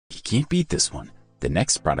can't beat this one. The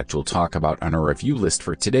next product we'll talk about on our review list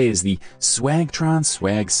for today is the Swagtron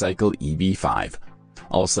Swagcycle EB-5,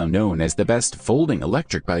 also known as the best folding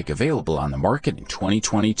electric bike available on the market in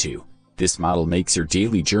 2022. This model makes your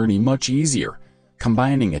daily journey much easier,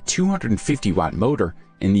 combining a 250-watt motor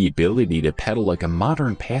and the ability to pedal like a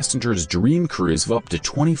modern passenger's dream cruise of up to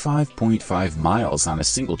 25.5 miles on a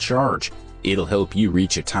single charge. It'll help you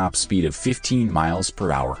reach a top speed of 15 miles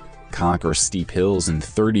per hour, conquer steep hills and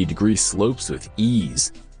 30-degree slopes with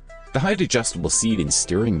ease. The height-adjustable seat and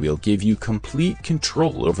steering wheel give you complete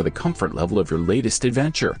control over the comfort level of your latest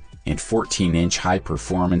adventure, and 14-inch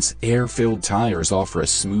high-performance, air-filled tires offer a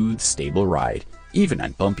smooth, stable ride, even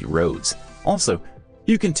on bumpy roads. Also,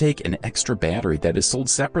 you can take an extra battery that is sold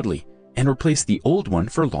separately and replace the old one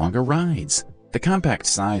for longer rides. The compact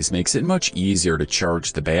size makes it much easier to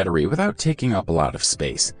charge the battery without taking up a lot of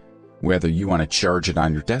space, whether you want to charge it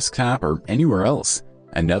on your desktop or anywhere else.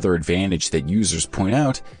 Another advantage that users point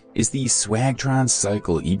out is the Swagtron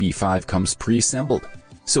Swagcycle EB-5 comes pre-assembled,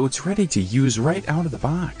 so it's ready to use right out of the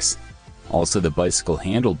box. Also, the bicycle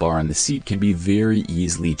handlebar on the seat can be very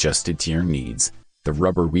easily adjusted to your needs. The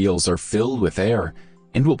rubber wheels are filled with air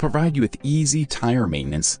and will provide you with easy tire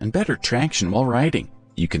maintenance and better traction while riding.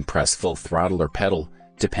 You can press full throttle or pedal,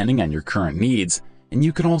 depending on your current needs, and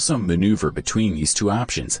you can also maneuver between these two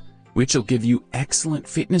options, which will give you excellent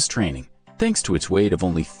fitness training. Thanks to its weight of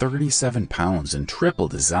only 37 pounds and triple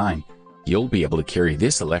design, you'll be able to carry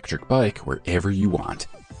this electric bike wherever you want.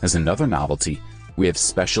 As another novelty, we have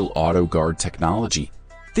special auto guard technology.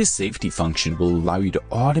 This safety function will allow you to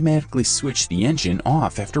automatically switch the engine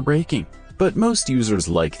off after braking. But most users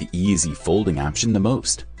like the easy folding option the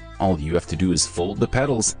most. All you have to do is fold the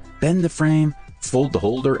pedals, bend the frame, fold the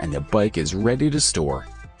holder, and the bike is ready to store.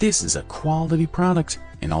 This is a quality product,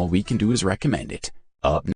 and all we can do is recommend it. Up